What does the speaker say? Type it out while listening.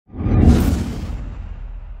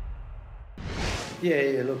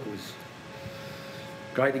Yeah, look, it was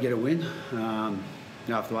great to get a win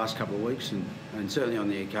after the last couple of weeks, and certainly on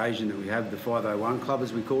the occasion that we have the 501 club,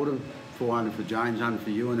 as we called them, 400 for James, 100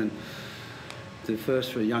 for Ewan, and the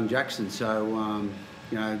first for young Jackson. So,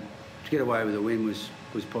 you know, to get away with a win was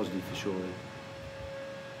positive for sure.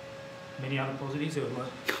 Many other positives, it was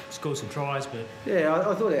scored some tries, but... Yeah,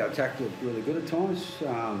 I thought our attack looked really good at times.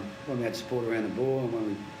 When we had support around the ball and when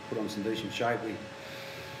we put on some decent shape,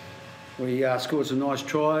 we scored some nice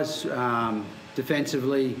tries.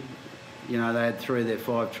 Defensively, you know, they had 3 of their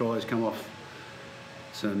 5 tries come off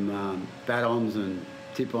some bat-ons and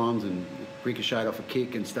tip-ons and ricocheted off a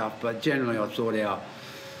kick and stuff. But generally, I thought our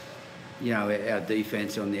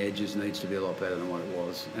defence on the edges needs to be a lot better than what it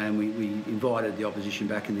was. And we invited the opposition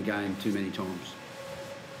back in the game too many times.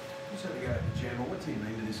 Just have to go to Gemma. What do you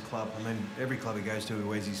mean to this club? I mean, every club he goes to, he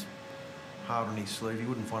wears his heart on his sleeve. You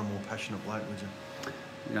wouldn't find a more passionate bloke, would you?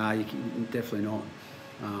 No, definitely not.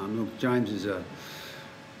 Look, James is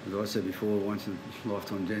as I said before, once in a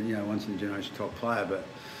lifetime, once in a generation top player. But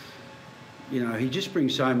you know, he just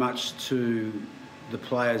brings so much to the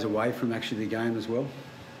players away from actually the game as well.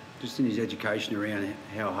 Just in his education around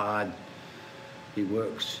how hard he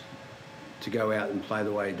works to go out and play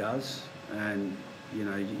the way he does. And you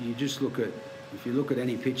know, you just look at, if you look at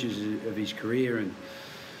any pictures of his career, and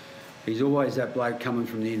he's always that bloke coming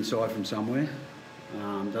from the inside from somewhere.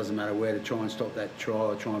 Doesn't matter where, to try and stop that try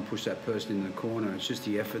or try and push that person in the corner. It's just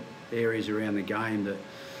the effort areas around the game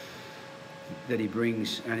that he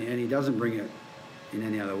brings, and he doesn't bring it in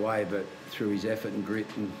any other way but through his effort and grit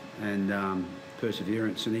and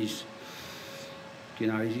perseverance. And he's going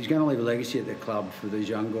to leave a legacy at the club for these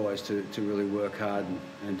young guys to really work hard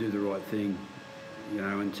and do the right thing. You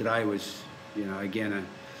know, and today was, you know, again a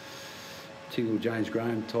typical James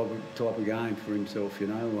Graham type of game for himself.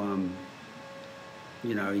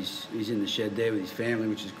 You know, he's in the shed there with his family,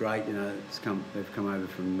 which is great. You know, they've come over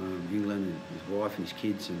from England, and his wife and his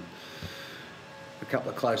kids, and a couple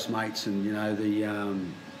of close mates, and you know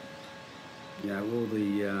all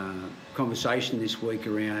the conversation this week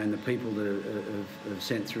around the people that have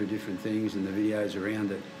sent through different things and the videos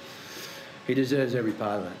around it. He deserves every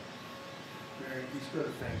part of that. He's got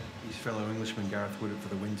to thank his fellow Englishman Gareth Woodard for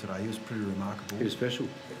the win today. He was pretty remarkable. He was special.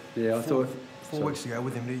 Yeah, I thought 4 weeks ago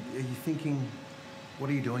with him. Are you thinking, what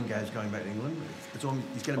are you doing, Gaz, going back to England? He's going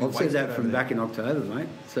to be. I've said that from back in October, mate.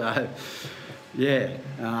 So, yeah,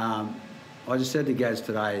 I just said to Gaz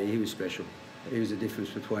today, he was special. He was the difference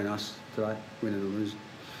between us today, winning and losing.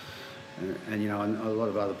 And you know, a lot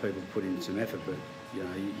of other people put in some effort, but you know,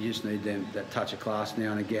 you just need that touch of class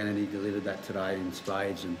now and again, and he delivered that today in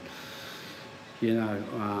spades. And you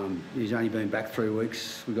know, he's only been back 3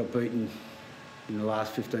 weeks. We got beaten in the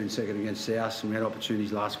last 15 seconds against South, and we had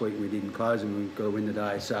opportunities last week and we didn't close, and we've got to win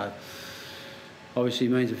today. So obviously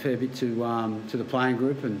it means a fair bit to the playing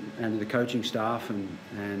group and to the coaching staff, and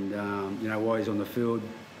you know, while he's on the field,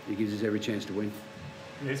 he gives us every chance to win.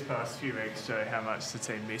 These past few weeks show how much the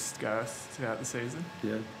team missed Gareth throughout the season.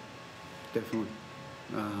 Yeah, definitely.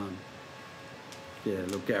 Yeah,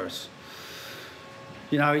 look, Gareth.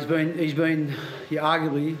 You know, he's been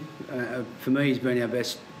arguably, for me, he's been our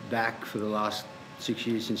best back for the last 6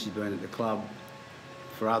 years since he's been at the club.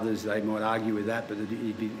 For others, they might argue with that, but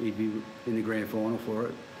he'd be in the grand final for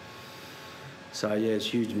it. So yeah, it's a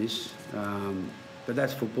huge miss. But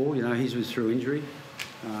that's football. You know, his was through injury.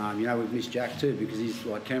 You know, we've missed Jack too, because he's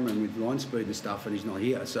like Cameron with line speed and stuff, and he's not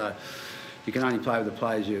here. So you can only play with the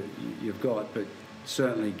players you've got. But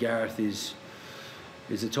certainly Gareth is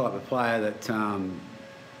the type of player that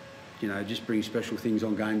you know, just brings special things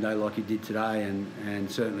on game day like he did today, and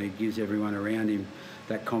certainly gives everyone around him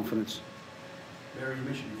that confidence. Barry, you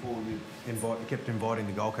mentioned before you kept inviting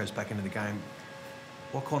the Gold Coast back into the game.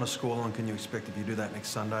 What kind of scoreline can you expect if you do that next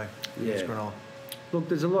Sunday? Yeah. Look,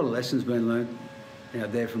 there's a lot of lessons being learnt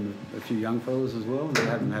out there from a few young fellas as well. They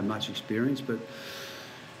haven't had much experience, but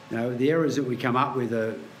you know, the errors that we come up with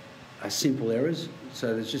are simple errors.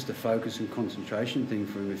 So there's just a focus and concentration thing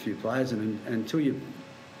for a few players, and until you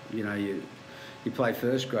play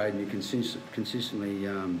first grade and you consistently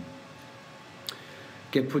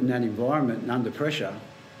get put in that environment and under pressure,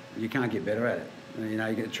 you can't get better at it. You know,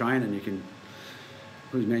 you get to train and you can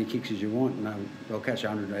put as many kicks as you want. And they'll catch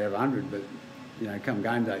 100, they have 100, but you know, come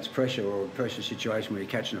game day, it's pressure, or a pressure situation where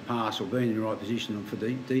you're catching a pass or being in the right position for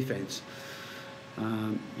defence.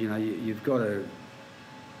 You know, you've got to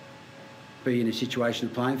be in a situation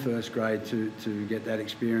of playing first grade to get that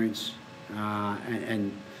experience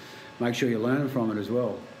and make sure you're learning from it as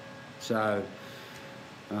well. So,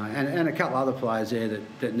 and a couple other players there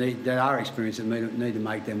that are experienced, that need to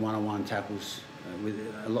make them one-on-one tackles with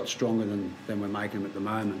a lot stronger than we're making them at the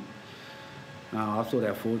moment. I thought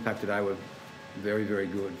our forward pack today were very, very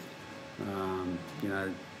good. You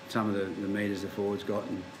know, some of the metres the forwards got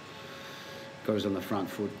us on the front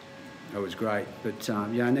foot. It was great. But,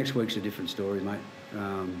 you know, next week's a different story, mate.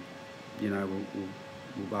 You know,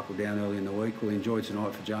 we'll buckle down early in the week. We'll enjoy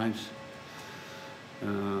tonight for James.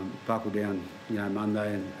 Buckle down, you know,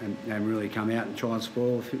 Monday and really come out and try and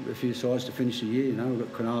spoil a few sides to finish the year. You know, we've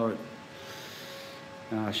got Cronulla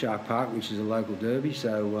at Shark Park, which is a local derby,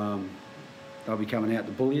 so they'll be coming out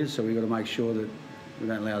to bully us, so we've got to make sure that we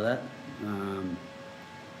don't allow that.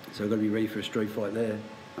 So we've got to be ready for a street fight there,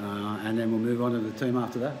 and then we'll move on to the team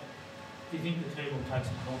after that. Do you think the team will take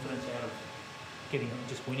some confidence out of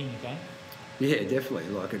just winning the game? Yeah, definitely.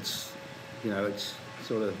 Like it's, you know, it's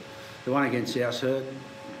sort of the one against South hurt.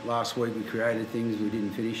 Last week we created things we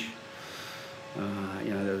didn't finish.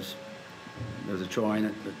 You know, there was a try in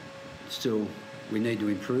it, but still we need to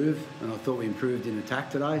improve. And I thought we improved in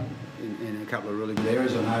attack today in a couple of really good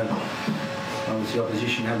areas. I know obviously the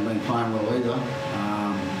opposition haven't been playing well either,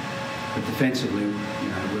 but defensively, you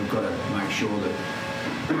know, we've got to make sure that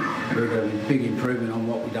we've got a big improvement on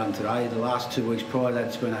what we've done today. The last 2 weeks prior to that,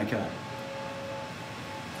 it's been okay.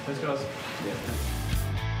 Thanks, guys. Yeah.